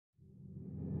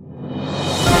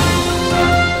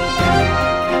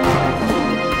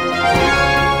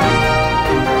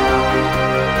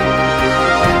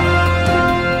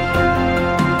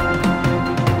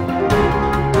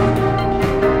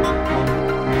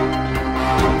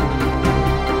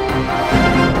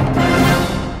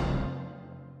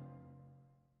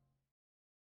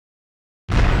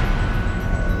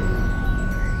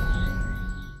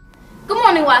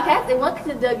Wildcats, and welcome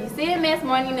to WCMS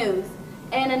Morning News.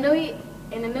 And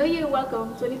the new year, welcome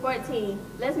 2014.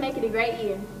 Let's make it a great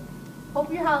year.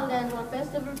 Hope your holidays were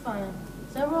festive and fun.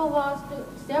 Several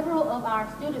of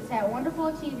our students had wonderful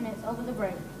achievements over the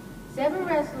break. 7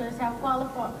 wrestlers have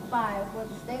qualified for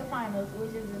the state finals,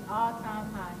 which is an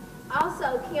all-time high.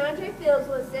 Also, Keandre Fields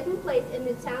was 2nd place in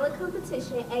the talent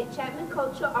competition at Chapman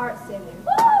Cultural Arts Center.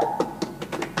 Woo!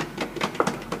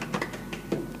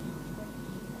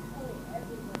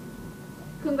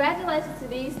 Congratulations to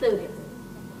these students.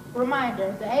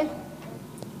 Reminder, the 8th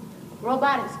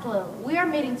Robotics Club. We are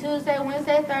meeting Tuesday,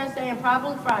 Wednesday, Thursday, and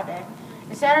probably Friday.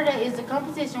 And Saturday is the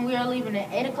competition. We are leaving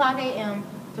at 8 o'clock a.m.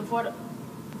 to 4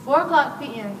 o'clock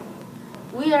p.m.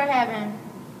 We are having,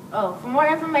 for more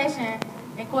information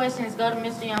and questions, go to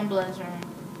Mr. Youngblood's room.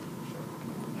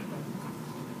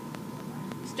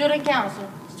 Student Council.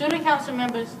 Student Council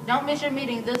members, don't miss your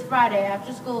meeting this Friday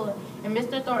after school in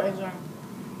Mr. Thornton's room.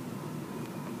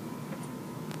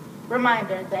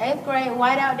 Reminder, the 8th grade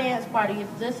whiteout dance party is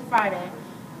this Friday.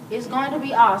 It's going to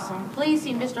be awesome. Please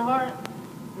see Ms.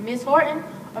 Horton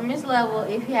or Ms. Level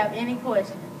if you have any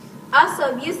questions.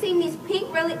 Also, have you seen these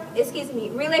pink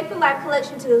Relay for Life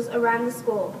collection tools around the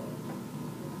school?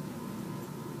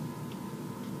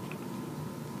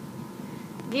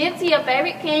 Give to your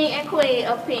favorite king and queen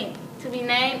of pink to be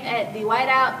named at the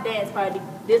whiteout dance party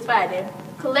this Friday.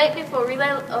 Collected for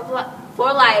Relay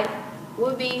for Life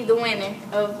will be the winner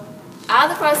of. All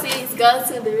the proceeds go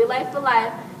to the Relay for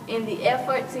Life in the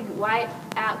effort to wipe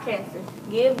out cancer.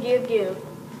 Give, give, give.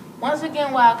 Once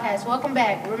again, Wildcats, welcome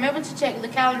back. Remember to check the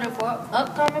calendar for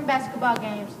upcoming basketball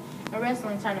games and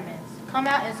wrestling tournaments. Come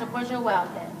out and support your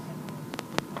Wildcats.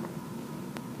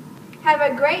 Have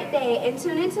a great day and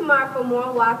tune in tomorrow for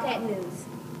more Wildcat news.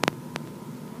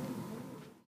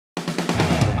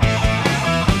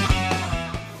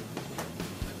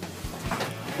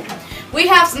 We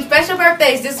have some special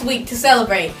birthdays this week to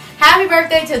celebrate. Happy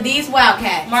birthday to these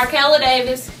Wildcats. Markella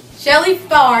Davis, Shelly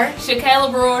Farr,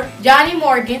 Shakayla Brewer, Johnny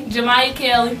Morgan, Jemiah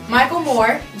Kelly, Michael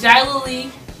Moore, Jayla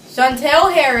Lee,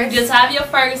 Chantel Harris, Jatavia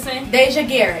Ferguson, Deja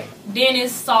Garrett,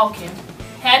 Dennis Salkin.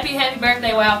 Happy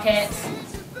birthday, Wildcats.